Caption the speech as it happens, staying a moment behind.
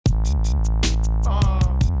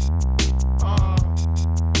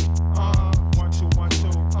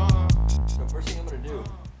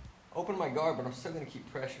guard, but I'm still going to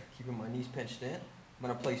keep pressure, keeping my knees pinched in. I'm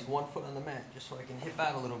going to place one foot on the mat just so I can hip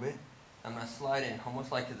out a little bit. I'm going to slide in,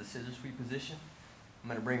 almost like to the scissor sweep position. I'm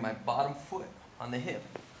going to bring my bottom foot on the hip.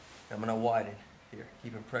 I'm going to widen here,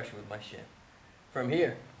 keeping pressure with my shin. From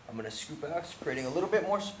here, I'm going to scoop out, creating a little bit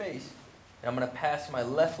more space. And I'm going to pass my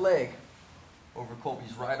left leg over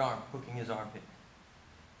Colby's right arm, hooking his armpit.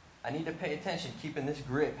 I need to pay attention, keeping this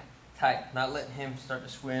grip tight, not letting him start to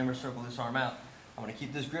swim or circle this arm out. I'm going to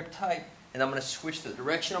keep this grip tight, and I'm going to switch the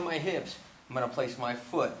direction of my hips. I'm going to place my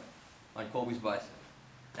foot on Colby's bicep.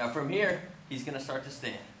 Now from here, he's going to start to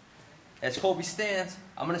stand. As Colby stands,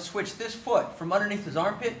 I'm going to switch this foot from underneath his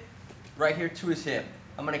armpit right here to his hip.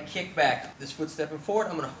 I'm going to kick back. This foot stepping forward,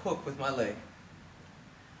 I'm going to hook with my leg.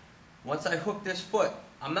 Once I hook this foot,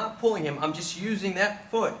 I'm not pulling him, I'm just using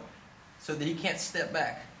that foot so that he can't step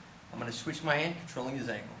back. I'm going to switch my hand, controlling his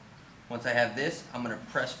ankle. Once I have this, I'm going to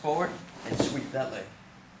press forward and sweep that leg.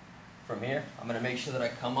 From here, I'm going to make sure that I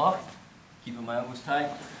come up, keeping my elbows tight,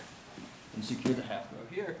 and secure the half guard.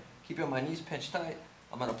 Here, keeping my knees pinched tight,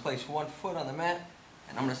 I'm going to place one foot on the mat,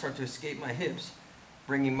 and I'm going to start to escape my hips,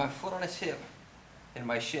 bringing my foot on his hip and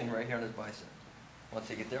my shin right here on his bicep. Once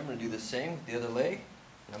I get there, I'm going to do the same with the other leg,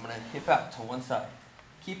 and I'm going to hip out to one side.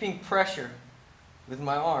 Keeping pressure with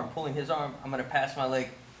my arm, pulling his arm, I'm going to pass my leg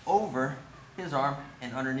over his arm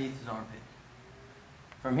and underneath his armpit.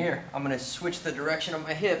 From here, I'm going to switch the direction of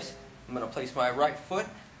my hips. I'm going to place my right foot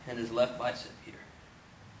and his left bicep here.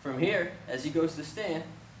 From here, as he goes to stand,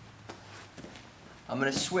 I'm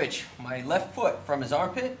going to switch my left foot from his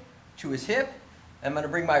armpit to his hip. I'm going to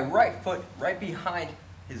bring my right foot right behind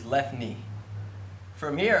his left knee.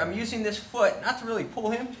 From here, I'm using this foot not to really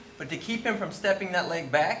pull him, but to keep him from stepping that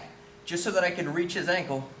leg back, just so that I can reach his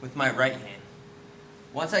ankle with my right hand.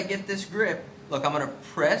 Once I get this grip, look, I'm going to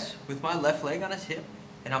press with my left leg on his hip,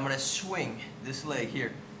 and I'm going to swing this leg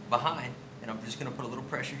here behind, and I'm just going to put a little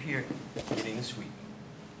pressure here, getting the sweep.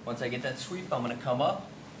 Once I get that sweep, I'm going to come up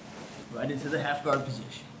right into the half guard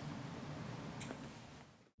position.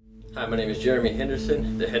 Hi, my name is Jeremy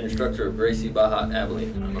Henderson, the head instructor of Gracie Baja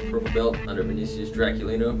Abilene. I'm a purple belt under Vinicius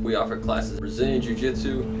Draculino. We offer classes in Brazilian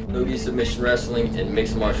Jiu-jitsu, no-gi submission wrestling, and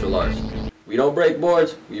mixed martial arts. We don't break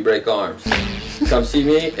boards, we break arms. Come see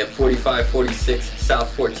me at 4546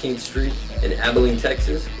 South 14th Street in Abilene,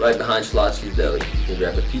 Texas, right behind Schlotsky's Deli. You can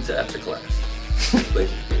grab a pizza after class.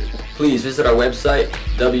 Please visit our website,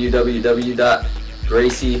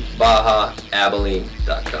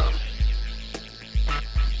 www.graciebaja.abilene.com.